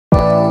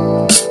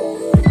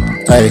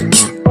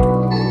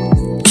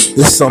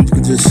This is something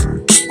you can just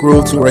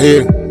groove to right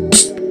here.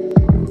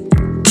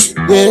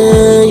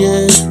 Yeah,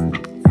 yeah.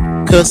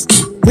 Cause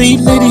we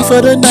litty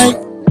for the night.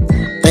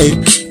 Hey,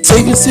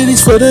 taking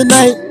cities for the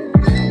night.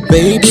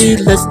 Baby,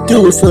 let's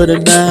do it for the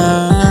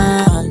night.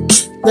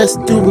 Let's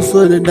do it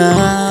for the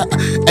night.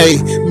 Hey,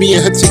 me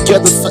and her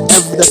together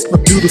forever. That's my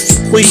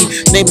beautiful queen.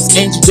 Name is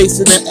Angel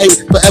Jason and A.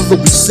 Forever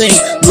we sing.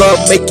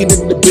 Love making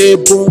in the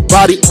bedroom.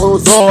 Body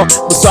oils on.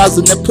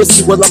 Massaging that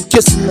pussy while I'm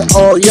kissing it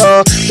all,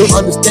 y'all. Don't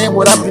understand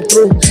what I've been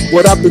through.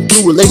 What I've been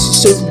through.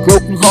 Relationships,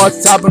 broken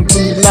hearts. I've been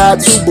really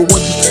lied to. But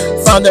when you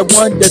find that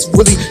one that's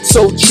really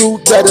so true,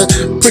 better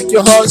prick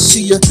your heart.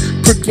 She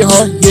prick your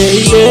heart. Yeah,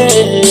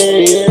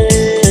 yeah, yeah.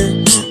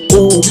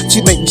 Ooh,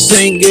 she make me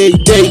sing every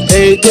day,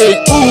 every day.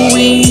 Ooh,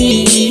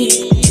 yeah,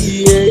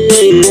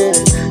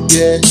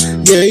 yeah,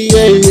 yeah,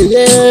 yeah,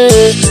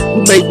 yeah.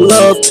 We make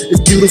love,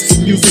 it's beautiful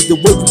music. The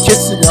way we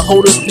kissing and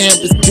holding hands,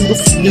 it's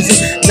beautiful music.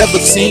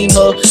 Never seen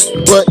her,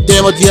 but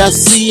damn it, yeah, I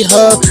see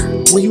her.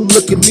 When you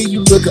look at me,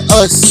 you look at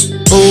us.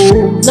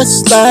 Oh,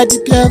 let's slide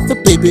together,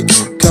 baby.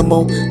 Come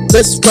on,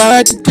 let's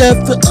ride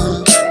together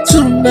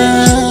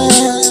tonight,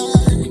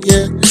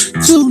 yeah,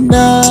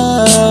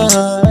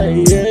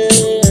 tonight, yeah.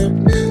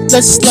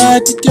 Let's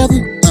slide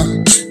together,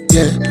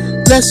 yeah.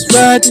 Let's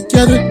ride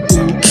together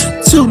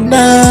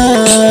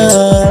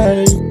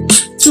tonight,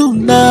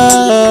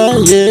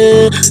 tonight,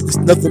 yeah. It's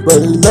nothing but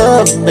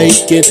love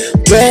making,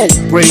 back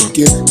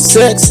breaking,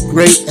 sex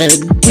great, and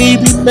we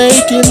be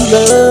making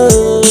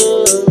love,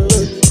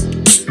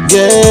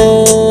 yeah.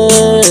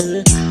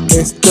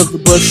 It's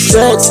nothing but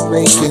sex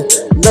making,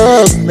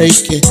 love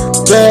making,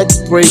 back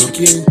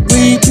breaking,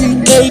 we be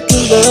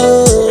making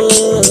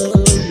love,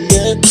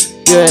 yeah,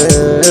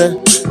 yeah.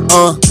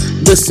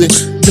 Listen,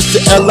 Mr.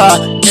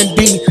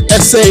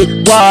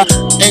 L-I-N-D-S-A-Y,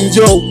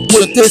 Angel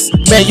with this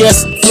man,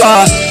 yes,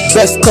 fly.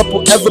 Best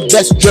couple ever,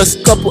 best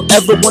dressed couple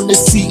ever. When they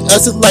see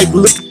us, it's like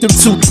look at them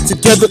two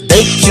together.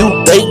 They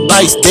cute, they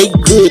nice, they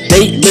good,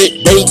 they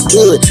lit, they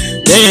good.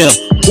 Damn,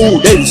 ooh,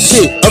 they the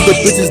shit. Other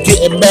bitches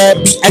getting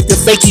mad, be acting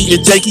fakey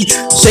and janky,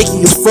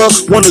 shaky as fuck.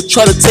 Wanna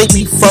try to take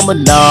me from a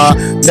nah.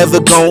 Never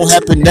gon'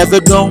 happen, never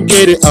gon'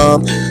 get it.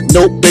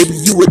 Nope, baby,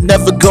 you would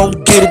never gon'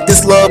 get it.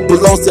 This love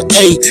belongs to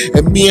A,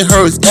 and me and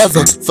her is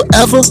ever,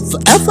 forever,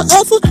 forever,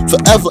 ever,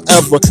 forever,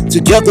 ever.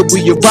 Together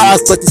we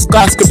arise like the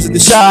skyscrapers in the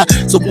shy.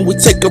 So when we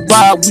take a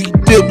ride, we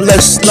build,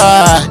 let's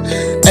slide.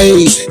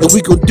 Hey, and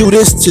we gon' do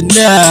this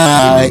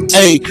tonight.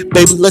 Hey,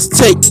 baby, let's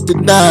take the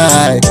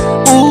night.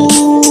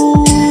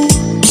 Ooh,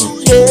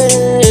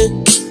 yeah,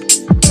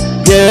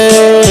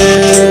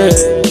 yeah,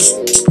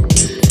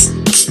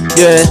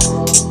 yeah.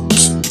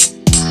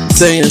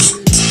 Saying,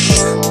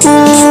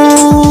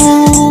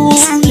 ooh,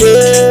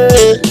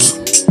 yeah,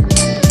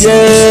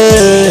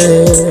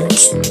 yeah.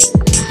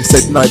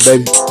 Say tonight,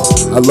 baby.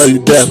 I love you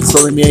to death. It's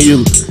only me and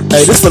you.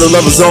 Hey, this for the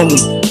lovers only.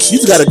 You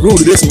just gotta groove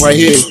to this one right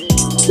here.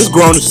 It's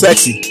grown and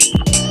sexy.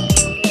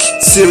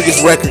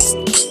 Serious Records.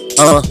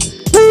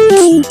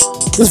 Woo.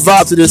 Just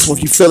vibe to this one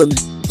if you feeling it.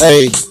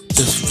 Hey,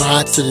 just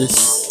vibe to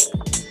this.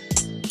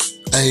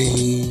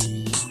 Hey,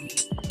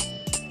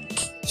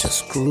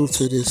 just groove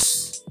to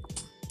this.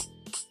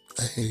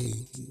 Hey.